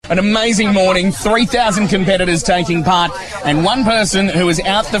An amazing morning, 3,000 competitors taking part, and one person who was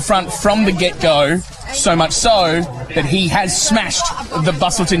out the front from the get-go, so much so that he has smashed the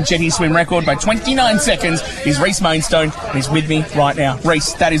Busselton Jetty swim record by 29 seconds. He's Rhys Mainstone, and he's with me right now.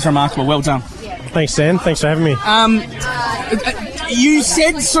 Rhys, that is remarkable. Well done. Thanks, Dan. Thanks for having me. You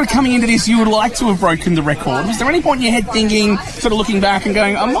said sort of coming into this you would like to have broken the record. Was there any point in your head thinking, sort of looking back and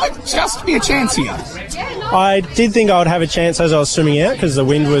going, I might just be a chance here? I did think I would have a chance as I was swimming out because the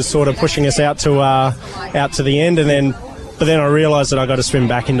wind was sort of pushing us out to the end, but then I realised that I got to swim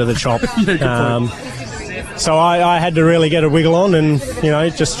back into the chop. So I had to really get a wiggle on and,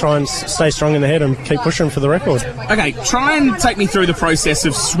 just try and stay strong in the head and keep pushing for the record. Okay, try and take me through the process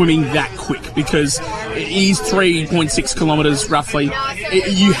of swimming that quick, because it is 3.6 kilometres roughly.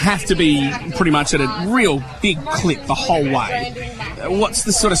 You have to be pretty much at a real big clip the whole way. What's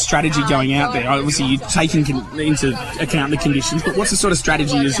the sort of strategy going out there? Obviously, you're taking into account the conditions, but what's the sort of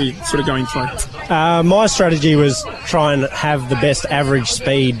strategy as you're sort of going through? My strategy was try and have the best average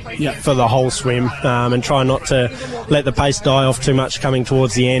speed for the whole swim, and try not to let the pace die off too much coming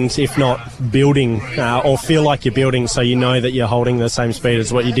towards the end, if not building or feel like you're building, so you know that you're holding the same speed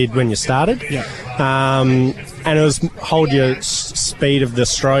as what you did when you started. And it was hold your speed of the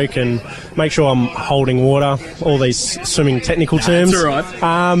stroke and make sure I'm holding water, all these swimming technical terms. That's all right.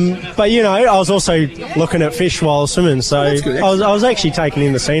 But, I was also looking at fish while I was swimming, so I was actually taking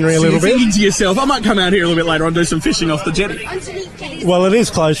in the scenery a little bit. Thinking to yourself, I might come out here a little bit later and do some fishing off the jetty. Well, it is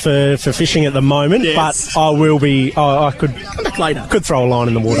closed for fishing at the moment, but I will be. I could come back later. Could throw a line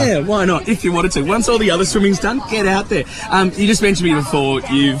in the water. Yeah, why not? If you wanted to. Once all the other swimming's done, get out there. You just mentioned to me before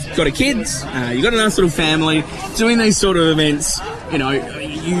you've got a kid, you've got a nice little family. Doing these sort of events,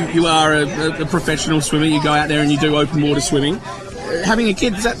 you are a professional swimmer. You go out there and you do open water swimming. Having a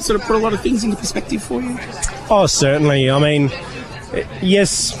kid, does that sort of put a lot of things into perspective for you? Oh, certainly. I mean,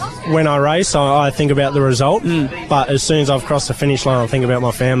 yes, when I race, I think about the result, but as soon as I've crossed the finish line, I think about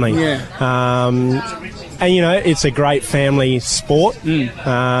my family. And, it's a great family sport.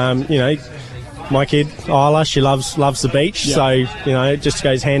 My kid, Isla, she loves the beach, so, it just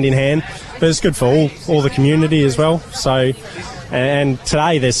goes hand in hand. But it's good for all the community as well. So, and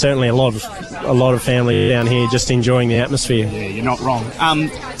today there's certainly a lot of family down here just enjoying the atmosphere. Yeah, you're not wrong.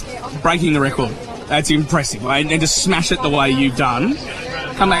 Breaking the record, that's impressive. And to smash it the way you've done,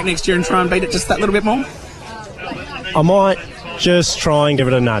 come back next year and try and beat it just that little bit more? I might just try and give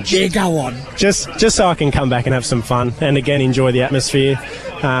it a nudge. Yeah, go on. Just so I can come back and have some fun and again enjoy the atmosphere.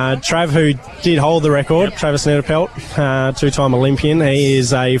 Trav, who did hold the record, Travis Netterpelt, two-time Olympian, he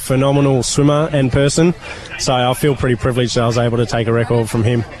is a phenomenal swimmer and person, so I feel pretty privileged that I was able to take a record from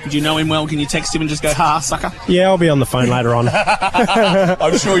him. Did you know him well? Can you text him and just go, ha, sucker? Yeah, I'll be on the phone later on.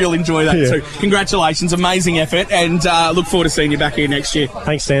 I'm sure you'll enjoy that too. Congratulations, amazing effort, and look forward to seeing you back here next year.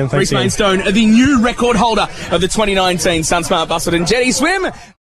 Thanks, Dan. Rhys Mainstone, the new record holder of the 2019 Sunsmart Busselton Jetty Swim.